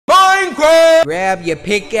Grab your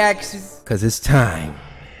pickaxes, cause it's time.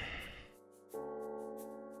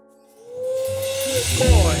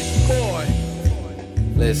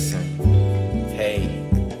 Listen, hey,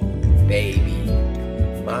 baby,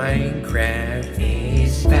 Minecraft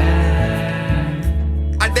is back.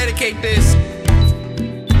 I dedicate this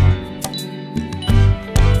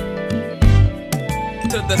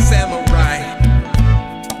to the samurai.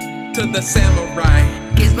 To the samurai.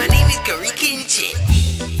 Cause my name is Coryxkenshin.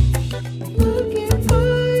 Look at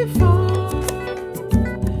my phone.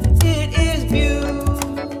 It is beautiful.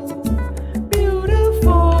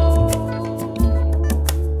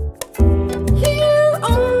 Here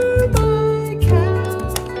are my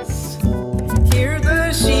cows. Here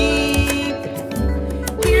the sheep.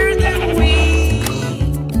 Here the wheat.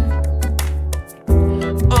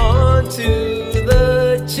 Onto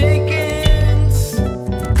the chickens.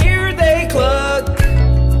 Here they cluck.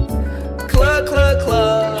 Cluck, cluck,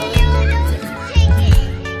 cluck.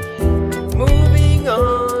 Moving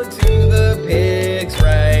on to the pigs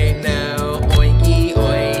right now. Oinky,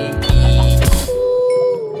 oinky.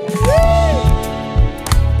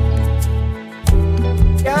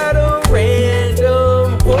 Got a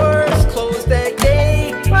random horse, close that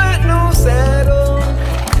gate, but no saddle.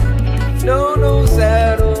 No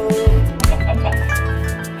saddle.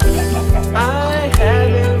 I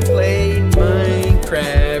haven't played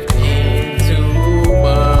Minecraft in 2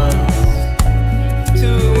 months. 2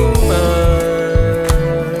 months.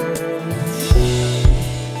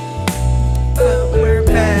 But we're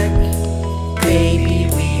back, baby,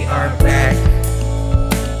 we are back.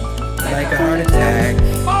 Like a heart attack.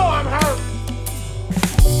 Oh, I'm hurt.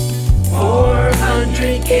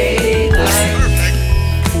 400K likes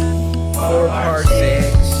for part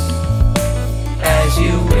 6, as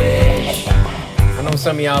you wish. I know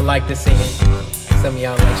some of y'all like to sing it. Some of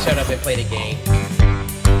y'all like, shut up and play the game.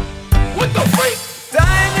 What the freak?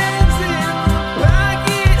 Diamonds in the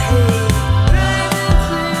pocket, hey.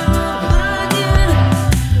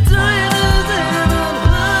 Diamonds in the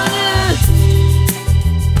pocket.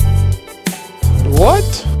 What?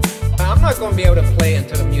 I'm not gonna be able to play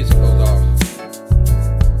until the music goes off.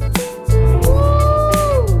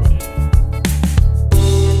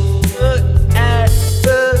 Look at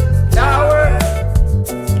the tower.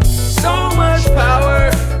 So much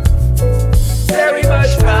power. Very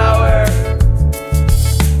much power.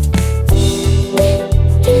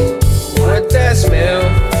 What that smell?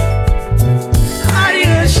 I need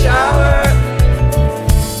a shower.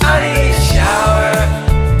 I need a shower.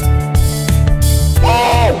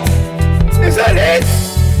 Oh! Is that it?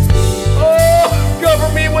 Oh! Cover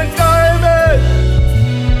me with diamonds!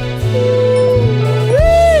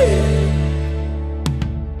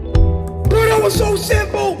 Bro, that was so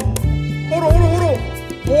simple! Hold on.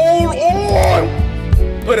 Hold on!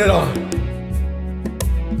 Put it on.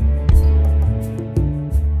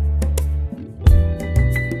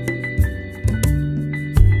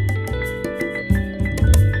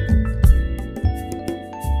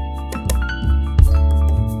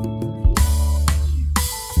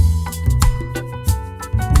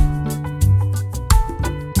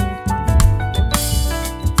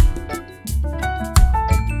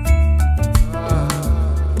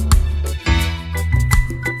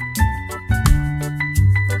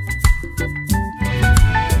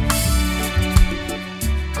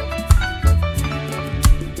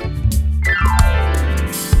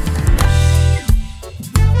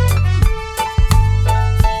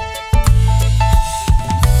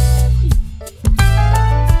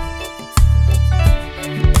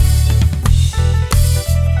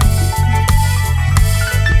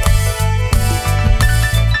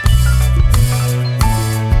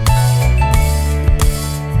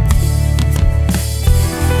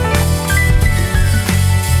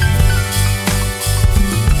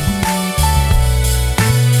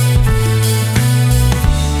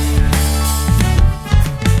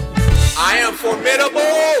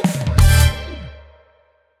 Formidable!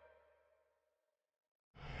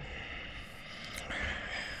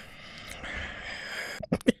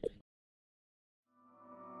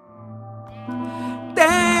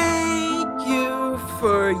 Thank you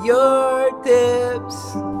for your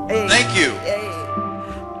tips. Hey, Thank you. Hey,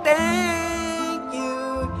 thank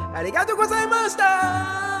you. Arigatou gozaimashita.